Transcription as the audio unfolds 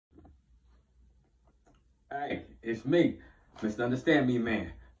Hey, it's me, Mr. Understand Me,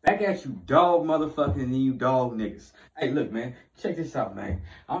 man. Back at you, dog motherfucking and you dog niggas. Hey, look, man, check this out, man.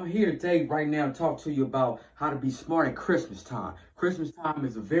 I'm here today, right now, to talk to you about how to be smart at Christmas time. Christmas time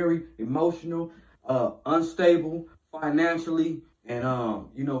is a very emotional, unstable, financially, and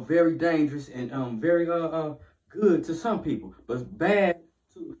very dangerous and very good to some people, but it's bad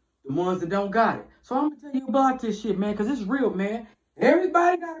to the ones that don't got it. So I'm gonna tell you about this shit, man, because it's real, man.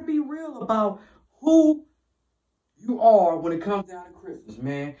 Everybody gotta be real about who you are when it comes down to Christmas,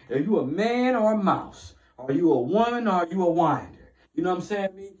 man. Are you a man or a mouse? Are you a woman or are you a winder? You know what I'm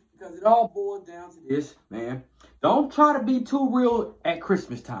saying, me? Because it all boils down to this, man. Don't try to be too real at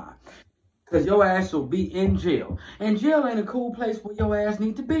Christmas time. Because your ass will be in jail. And jail ain't a cool place where your ass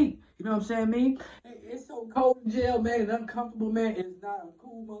need to be. You know what I'm saying, me? It's so cold in jail, man, and uncomfortable, man. It's not a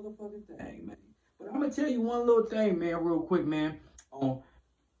cool motherfucking thing, man. But I'm going to tell you one little thing, man, real quick, man, on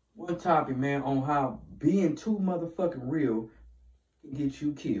one topic, man, on how being too motherfucking real can get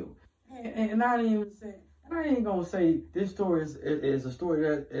you killed. And I ain't even say, and I ain't gonna say this story is a story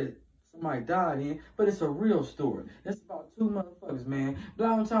that somebody died in, but it's a real story. It's about two motherfuckers, man. A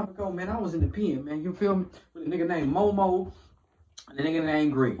long time ago, man, I was in the pen, man. You feel me? With a nigga named Momo and a nigga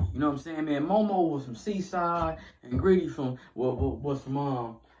named Greedy. You know what I'm saying, man? Momo was from Seaside, and Greedy was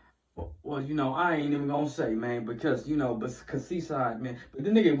from well, I ain't even gonna say, man, because because Seaside, man. But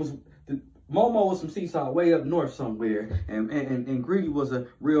the nigga was Momo was from Seaside, way up north somewhere, and Greedy was a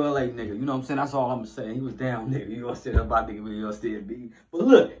real LA nigga. You know what I'm saying? That's all I'm gonna say. He was down nigga. You know what I'm saying? About nigga, you know what I'm saying? But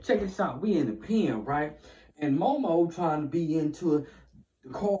look, check this out. We in the pen, right? And Momo trying to be into the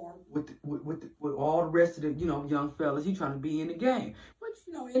car with all the rest of the young fellas. He trying to be in the game, which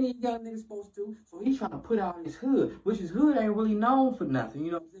any young nigga supposed to. So he trying to put out his hood, which his hood ain't really known for nothing.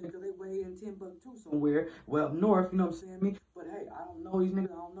 You know what I'm saying? Because they way in Timbuktu somewhere, well up north. You know what I'm saying? Me, but hey, I don't know these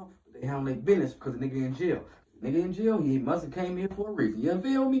niggas. I don't know, but they handle their business because the nigga in jail. Nigga in jail, he must have came here for a reason. You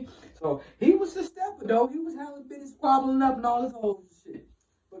feel me? So he was a stepper though. He was handling business, squabbling up and all this old shit.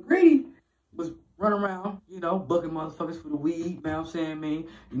 But Greedy was running around, booking motherfuckers for the weed, you know what I'm saying, man?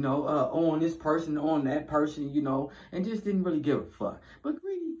 On this person, on that person, and just didn't really give a fuck. But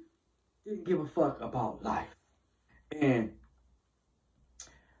Greedy didn't give a fuck about life. And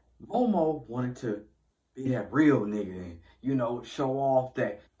Momo wanted to be that real nigga and, show off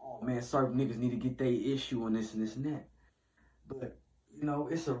that, oh man, certain niggas need to get their issue on this and this and that. But,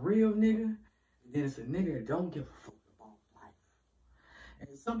 it's a real nigga, and then it's a nigga that don't give a fuck about life.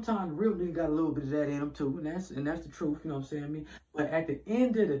 And sometimes real niggas got a little bit of that in them too, and that's the truth, you know what I'm saying, me? But at the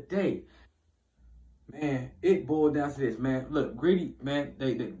end of the day, man, it boiled down to this, man. Look, Greedy, man,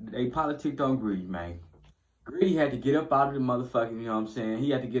 they politicked on Greedy, man. Greedy had to get up out of the motherfucking, you know what I'm saying? He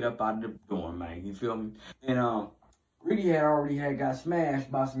had to get up out of the dorm, man. You feel me? And Greedy had already got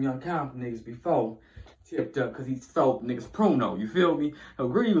smashed by some young Compton niggas before, tipped up because he sold niggas Pruno. You feel me? So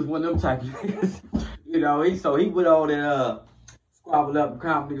Greedy was one of them type of niggas. He went all that squabbled up, and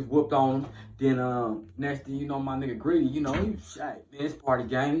Compton niggas whooped on him. Then next thing you know, my nigga Greedy, he shit, man, it's part of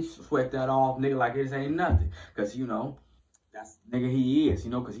the game. He sweat that off, nigga, like it ain't nothing. Cause that's the nigga he is,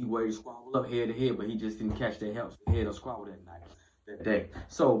 because he waited to squabble up head to head, but he just didn't catch that head of squabble that day.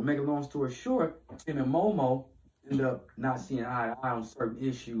 So, make a long story short, him and Momo ended up not seeing eye to eye on certain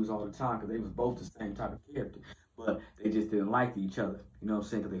issues all the time, because they was both the same type of character, but they just didn't like each other, you know what I'm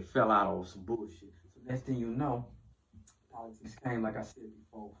saying, because they fell out over some bullshit. So, next thing you know, politics came, like I said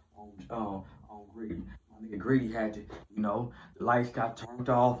before, on Greedy. My nigga Greedy had to, the lights got turned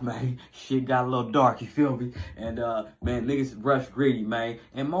off, man. Shit got a little dark, you feel me? And man, niggas rushed Greedy, man.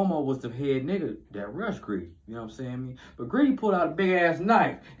 And Momo was the head nigga that rushed Greedy. You know what I'm saying, me? But Greedy pulled out a big ass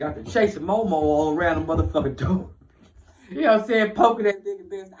knife, got to chasing Momo all around the motherfucking door. You know what I'm saying? Poking that nigga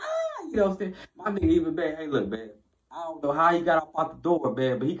bitch. You know what I'm saying? My nigga even bad. Hey, look, man. I don't know how he got up out the door,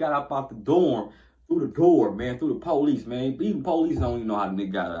 man, but he got up out the dorm through the door, man, through the police, man. Even police don't even know how the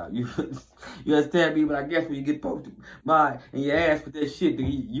nigga got out. You understand me? But I guess when you get poked by and you ask for that shit,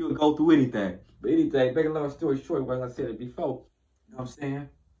 you'll go through anything. But anything, make a long story short, like I said it before, you know what I'm saying?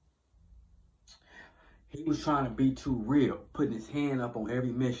 He was trying to be too real, putting his hand up on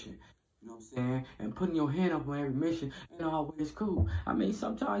every mission. You know what I'm saying? And putting your hand up on every mission ain't always cool. I mean,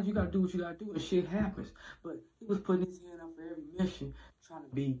 sometimes you gotta do what you gotta do and shit happens. But he was putting his hand up for every mission, trying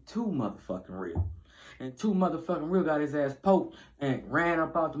to be too motherfucking real. And too motherfucking real got his ass poked and ran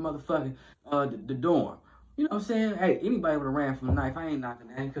up out the motherfucking the dorm. You know what I'm saying? Hey, anybody would have ran from a knife. I ain't knocking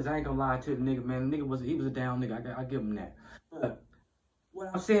that, because I ain't gonna lie to the nigga, man. The nigga he was a down nigga. I give him that. But what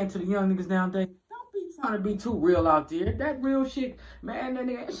I'm saying to the young niggas nowadays, don't be trying to be too real out there. That real shit, man,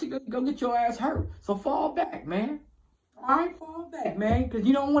 that shit gonna get your ass hurt. So fall back, man. I ain't fall back, man, because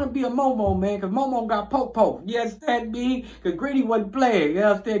you don't want to be a Momo, man, because Momo got poke. You understand me? Because Gritty wasn't playing. You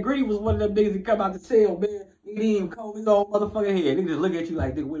understand? Gritty was one of them niggas that come out the cell, man. He didn't even comb his own motherfucking head. Nigga just look at you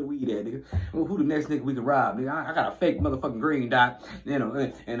like, nigga, where the weed at, nigga? Who the next nigga we can rob, nigga? I got a fake motherfucking green dot, you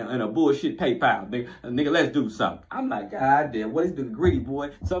know, and a bullshit PayPal, nigga. Nigga, let's do something. I'm like, God damn, what is the Gritty,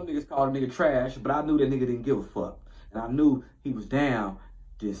 boy? Some niggas call a nigga trash, but I knew that nigga didn't give a fuck. And I knew he was down.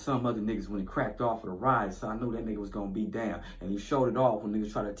 Then some other niggas when he cracked off of the ride, so I knew that nigga was gonna be down. And he showed it off when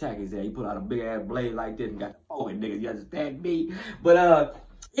niggas tried to attack his ass. He put out a big ass blade like this and got the phone niggas, you understand me? But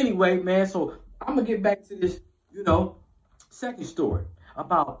anyway, man, so I'm gonna get back to this, you know, second story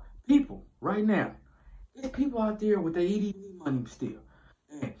about people right now. There's people out there with their EDD money still.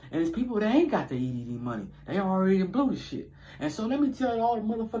 And there's people that ain't got the EDD money. They already blew the shit. And so let me tell you, all the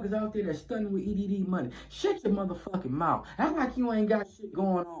motherfuckers out there that's stunning with EDD money, shut your motherfucking mouth. Act like you ain't got shit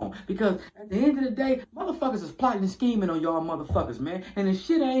going on. Because at the end of the day, motherfuckers is plotting and scheming on y'all motherfuckers, man. And the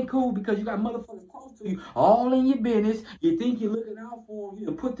shit ain't cool because you got motherfuckers close to you, all in your business. You think you're looking out for them. You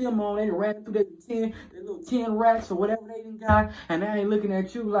done put them on. They done ran through their little 10 racks or whatever they done got. And they ain't looking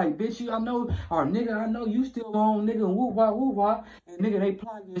at you like, bitch, I know, or nigga, I know you still on, nigga, and woo-wah. And nigga, they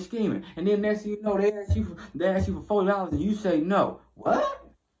plotting and scheming. And then next thing you know, they ask you for $40 and you say no.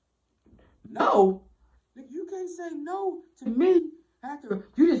 What? No? Nigga, you can't say no to me after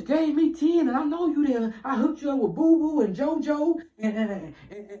you just gave me 10 and I know you there. I hooked you up with Boo Boo and JoJo and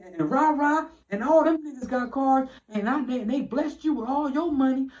Ra and all them niggas got cars and they blessed you with all your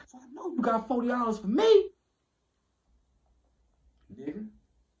money. So I know you got $40 for me. Nigga,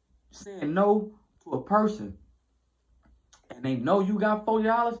 saying no to a person and they know you got $40,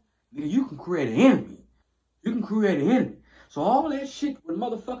 nigga, you can create an enemy. You can create an enemy. So all that shit with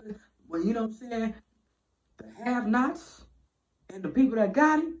motherfuckers, well, you know what I'm saying, the have-nots and the people that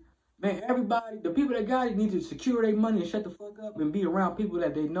got it, man, everybody, the people that got it need to secure their money and shut the fuck up and be around people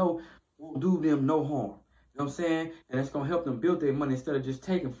that they know won't do them no harm. You know what I'm saying? And that's going to help them build their money instead of just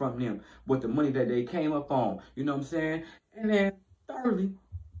taking from them with the money that they came up on. You know what I'm saying? And then, thirdly,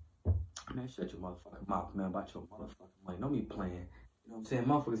 man, shut your motherfucking mouth, man, about your motherfucking money. Don't be playing. You know what I'm saying?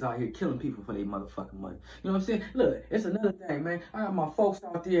 Motherfuckers out here killing people for their motherfucking money. You know what I'm saying? Look, it's another thing, man. I got my folks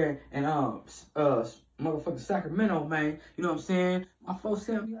out there in motherfucking Sacramento, man. You know what I'm saying? My folks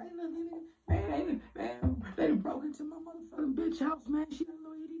tell me, hey, look, man, they done broke into my motherfucking bitch house, man. She got a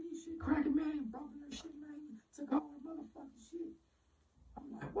little EDD shit cracking, man. And broke her shit, man. Took all the motherfucking shit.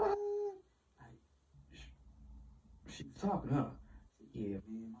 I'm like, what? Like, she was talking, huh? Yeah,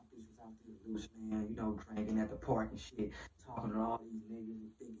 man, my bitch was out there loose, man, you know, drinking at the park and shit, talking to all these niggas and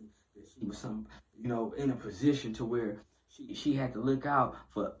thinking that she was some, you know, in a position to where she had to look out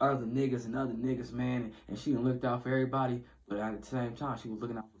for other niggas and other niggas, man, and she done looked out for everybody, but at the same time, she was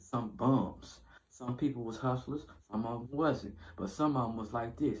looking out for some bums. Some people was hustlers, some of them wasn't, but some of them was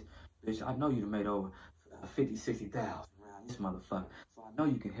like this. Bitch, I know you done made over 50, 60,000 around this motherfucker, so I know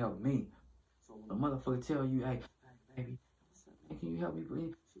you can help me. So when a motherfucker tell you, hey, baby, can you help me?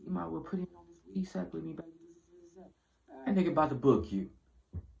 You might well put in on this weed sack with me, baby. That nigga about to book you.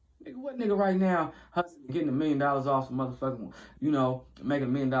 Nigga, what nigga right now hustling, getting $1 million off some motherfucking, you know, making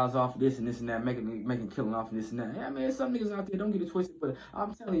 $1 million off of this and this and that, making killing off of this and that. Yeah, man, some niggas out there, don't get it twisted, but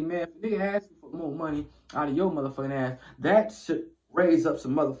I'm telling you, man, if a nigga asking for more money out of your motherfucking ass, that should raise up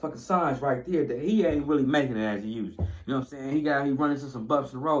some motherfucking signs right there that he ain't really making it as he used. You know what I'm saying? He running into some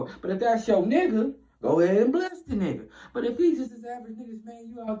bumps in the road. But if that's your nigga, go ahead and bless the nigga. But if he's just this average niggas, man,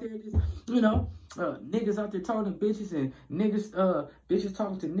 you out there just, you know, niggas out there talking to bitches and niggas, bitches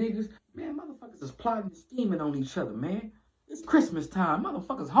talking to niggas, man, motherfuckers is plotting and scheming on each other, man. It's Christmas time.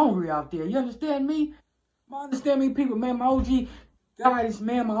 Motherfuckers hungry out there. You understand me? I understand me, people, man. My OG guys,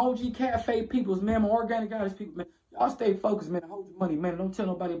 man. My OG cafe peoples, man. My organic guys, people, man. Y'all stay focused, man. Hold your money, man. Don't tell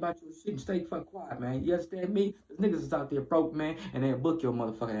nobody about your shit and stay fuck quiet, man. You understand me? Cause niggas is out there broke, man, and they'll book your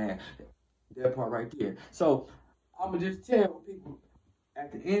motherfucking ass. That part right there. So, I'm going to just tell people,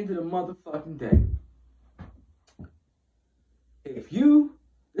 at the end of the motherfucking day, if you,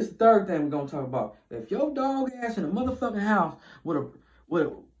 this is the third thing we're going to talk about. If your dog ass in a motherfucking house with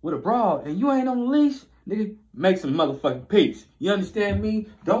a broad and you ain't on the leash, nigga, make some motherfucking peace. You understand me?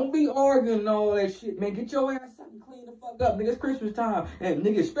 Don't be arguing and all that shit, man. Get your ass up and clean the fuck up, nigga. It's Christmas time. And,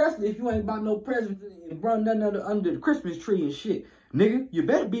 nigga, especially if you ain't bought no presents and run nothing under the Christmas tree and shit. Nigga, you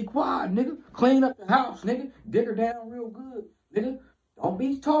better be quiet, nigga. Clean up the house, nigga. Dig her down real good, nigga. Don't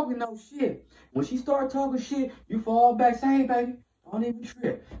be talking no shit. When she start talking shit, you fall back, say, hey, baby, don't even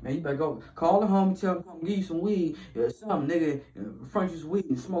trip. Man, you better go call the homie, tell him come give you some weed or something, nigga. Front you some weed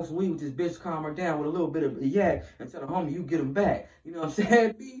and smoke some weed with this bitch, calm her down with a little bit of yak and tell the homie you get him back. You know what I'm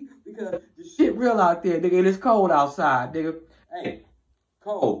saying, B? Because the shit real out there, nigga, and it's cold outside, nigga. Hey,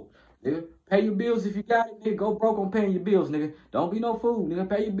 cold, nigga. Pay your bills if you got it, nigga. Go broke on paying your bills, nigga. Don't be no fool, nigga.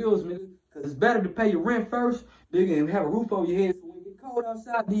 Pay your bills, nigga. Cause it's better to pay your rent first, nigga, and have a roof over your head. So when it get cold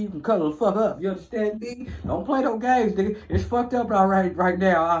outside, then you can cuddle the fuck up. You understand me? Don't play no games, nigga. It's fucked up right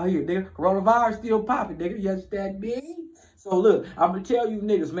now out here, nigga. Coronavirus still popping, nigga. You understand me? So look, I'm gonna tell you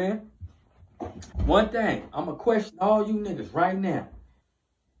niggas, man. One thing, I'm gonna question all you niggas right now.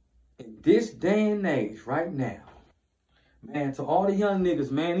 In this day and age, right now, man, to all the young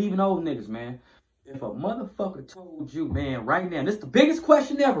niggas, man, even old niggas, man. If a motherfucker told you, man, right now, this is the biggest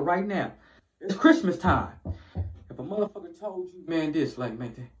question ever right now. It's Christmas time. If a motherfucker told you, man, this, like,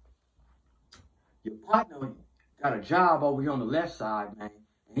 man, your partner got a job over here on the left side, man.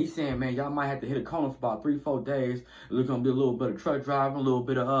 And he's saying, man, y'all might have to hit a corner for about 3-4 days. There's gonna be a little bit of truck driving, a little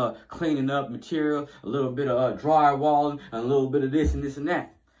bit of cleaning up material, a little bit of drywalling, and a little bit of this and this and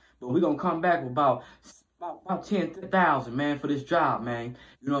that. But we're gonna come back with about 10,000, man, for this job, man.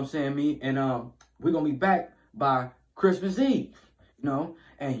 You know what I'm saying, me? And we're gonna be back by Christmas Eve, you know?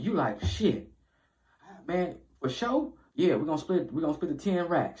 And you like, shit, man, for sure? Yeah, we're gonna split the 10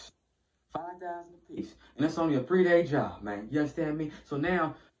 racks. 5,000 a piece. And that's only a 3-day job, man. You understand me? So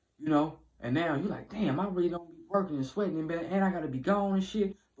now, you know, and now you're like, damn, I really don't be working and sweating, man, and I gotta be gone and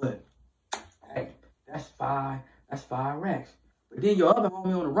shit. But hey, that's five racks. But then your other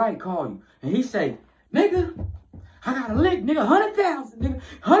homie on the right call you, and he say, nigga, I got a lick, nigga, 100,000, nigga,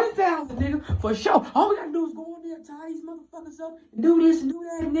 100,000, nigga, for sure. All we gotta do is go in there, tie these motherfuckers up, and do this and do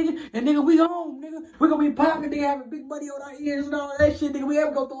that, nigga, and nigga, we home, nigga. We gonna be popping, nigga, having big money on our ears and all that shit, nigga. We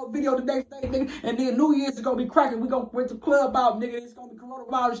ever go throw a video the next day, nigga, and then New Year's is gonna be cracking. We gonna rent the club out, nigga. It's gonna be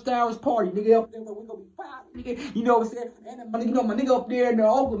coronavirus style party, nigga. Up there, we gonna be popping, nigga. You know what I'm saying? And my nigga up there in the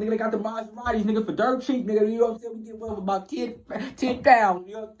Oakland, nigga, they got the Maseratis, nigga, for dirt cheap, nigga. You know what I'm saying? We get well for about 10,000.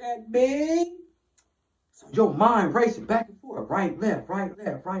 You know what that mean? So your mind racing back and forth, right, left, right,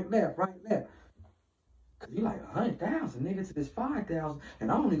 left, right, left, right, left. Cause you like 100,000, nigga, to this 5,000,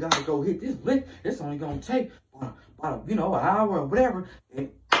 and I only gotta go hit this lick. It's only gonna take about you know, an hour or whatever.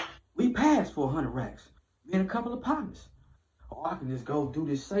 And we passed for 100 racks. Me and a couple of partners. Or I can just go do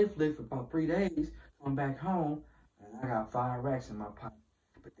this safe lick for about 3 days, come back home, and I got 5 racks in my pocket.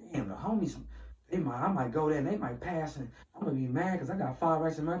 But damn, the homies, I might go there and they might pass, and I'm gonna be mad because I got 5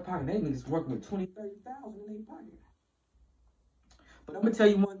 racks in my pocket. They niggas working with 20, 30,000 in their pocket. But I'm gonna tell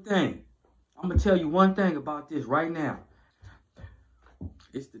you one thing. I'm gonna tell you one thing about this right now.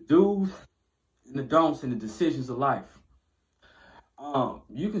 It's the do's and the don'ts and the decisions of life.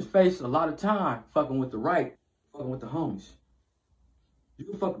 You can face a lot of time fucking with the right, fucking with the homies. You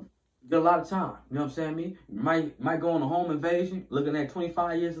can get a lot of time. You know what I'm saying, me? You might go on a home invasion, looking at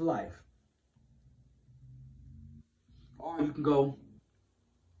 25 years of life. Or you can go,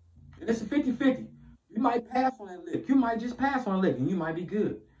 and it's a 50-50. You might pass on that lick. You might just pass on a lick, and you might be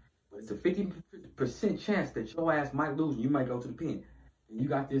good. But it's a 50% chance that your ass might lose, and you might go to the pen. And you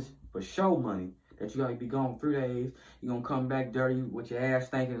got this for show money that you gotta be gone 3 days. You're gonna come back dirty with your ass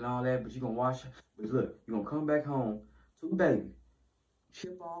stinking and all that, but you're gonna wash. But look, you're gonna come back home to the baby,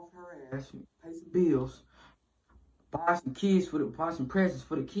 chip off her ass, pay some bills, buy some presents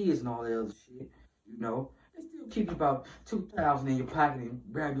for the kids and all that other shit, you know. They still keep you about 2,000 in your pocket and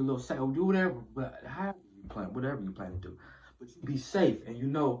grab your little sack or do whatever, but whatever you plan to do. But you be safe, and you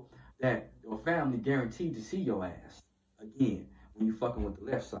know that your family guaranteed to see your ass again when you fucking with the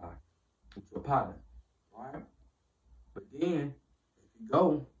left side with your partner, right? But then if you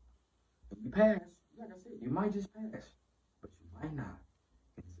go and you pass, like I said, you might just pass, but you might not.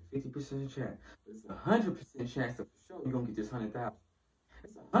 And it's a 50% chance, but it's a 100% chance that for sure you're gonna get this 100,000.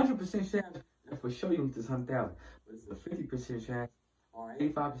 It's a 100% chance that for sure you're gonna get this 100,000, but it's a 50% chance or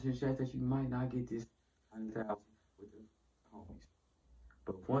 85% chance that you might not get this 100,000 with the homies.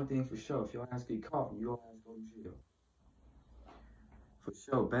 But one thing for sure, if your ass get caught, your ass go to jail. For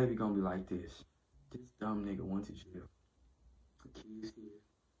sure, baby gonna be like this. This dumb nigga went to jail. The kids here,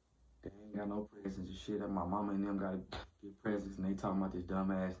 they ain't got no presents and shit. My mama and them gotta get presents, and they talking about this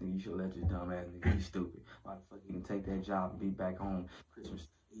dumb ass nigga. You should let this dumb ass nigga be stupid. Why the fuck you can take that job and be back home Christmas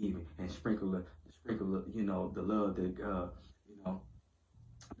Eve and sprinkle you know, the love that you know,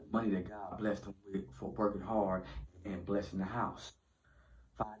 the money that God blessed him with for working hard and blessing the house.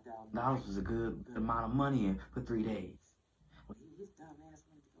 $5,000 was a good amount of money for 3 days. Well, his dumb ass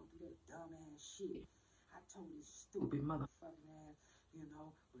wanted to go do that dumb ass shit. I told his stupid motherfucking ass, you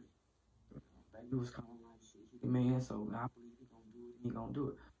know, but baby was kind of like shit. He the man, so I believe he gonna do it. He gonna do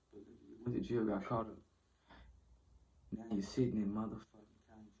it. But when the jail got caught up, now you're sitting in motherfucking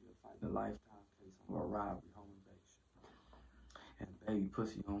county jail fighting a lifetime case on a robbery, home invasion. And baby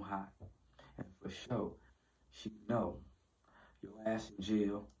pussy on hot. And for sure, she know your ass in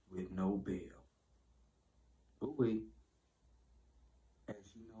jail with no bail. Ooh wee. And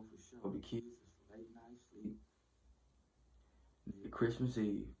she know for sure the kids is for late night sleep. Nigga Christmas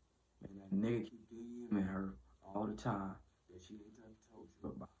Eve. And that nigga keep DMing her all the time that she ain't told you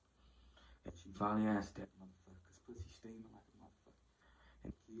about. And she finally asked that motherfucker, cause pussy steaming like a motherfucker.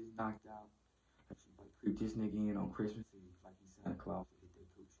 And the kids knocked out. And she about to creep this nigga in on Christmas Eve like he's Santa Claus to hit that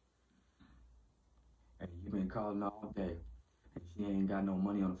coochie. And you been calling all day. And she ain't got no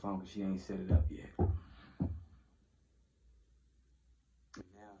money on the phone because she ain't set it up yet. And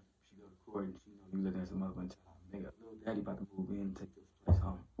now she go to court and she know you looking at some other time. Nigga, little daddy about to move in and take this place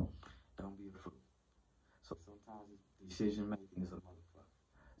home. Don't be a fool. So sometimes decision making is a motherfucker.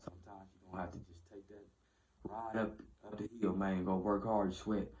 Sometimes you gonna have to just take that ride up the hill, man, and go work hard and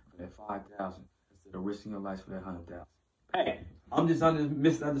sweat for that 5,000 instead of risking your life for that 100,000. Hey, I'm just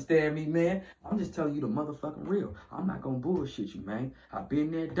misunderstand me, man. I'm just telling you the motherfucking real. I'm not gonna bullshit you, man. I've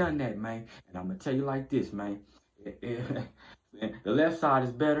been there, done that, man. And I'm gonna tell you like this, man. The left side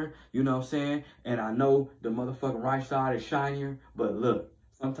is better, you know what I'm saying? And I know the motherfucking right side is shinier, but look,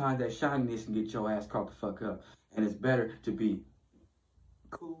 sometimes that shininess can get your ass caught the fuck up. And it's better to be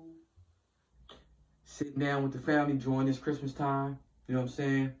cool, sitting down with the family during this Christmas time, you know what I'm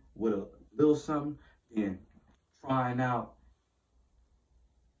saying, with a little something, than trying out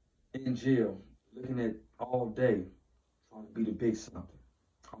in jail, looking at all day, trying to be the big something.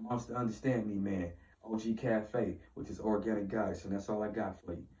 I'm honest to understand me, man. OG Cafe, which is organic guys, and that's all I got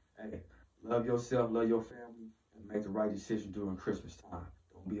for you. Hey, love yourself, love your family, and make the right decision during Christmas time.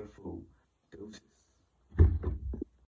 Don't be a fool.